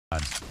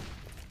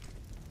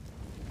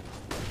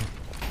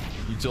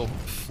Util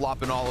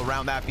flopping all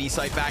around that B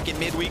site. Back in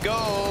mid we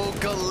go.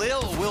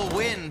 Galil will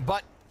win,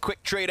 but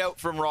quick trade out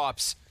from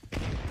Ropz.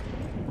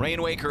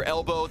 Rainwaker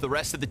elbow, the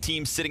rest of the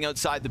team sitting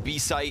outside the B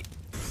site.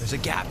 There's a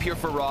gap here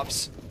for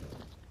Ropz.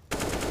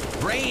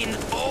 Rain,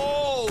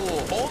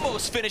 oh,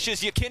 almost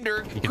finishes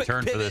Yakinder. He can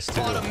turn for this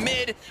too. Bottom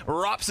mid,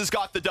 Ropz has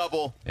got the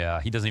double.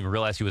 Yeah, he doesn't even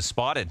realize he was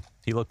spotted.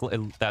 He looked,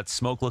 that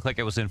smoke looked like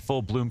it was in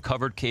full bloom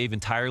covered cave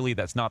entirely.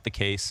 That's not the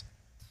case.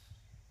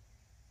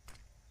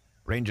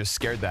 Rain just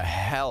scared the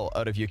hell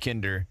out of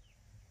Yakinder.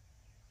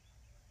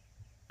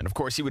 And of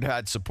course he would have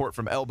had support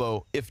from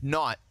elbow, if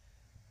not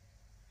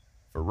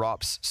for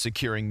Ropz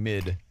securing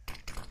mid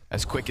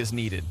as quick as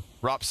needed.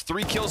 Ropz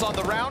 3 kills on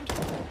the round.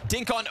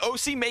 Dink on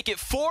OC, make it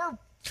 4.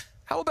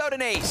 How about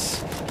an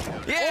ace?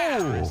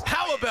 Yeah! Ooh.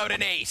 How about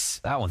an ace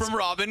that one's, from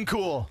Robin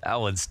Cool? That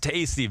one's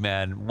tasty,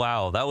 man.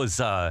 Wow, that was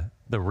the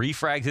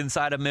refrags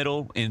inside of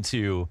middle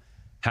into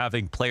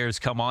having players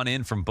come on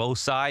in from both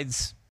sides.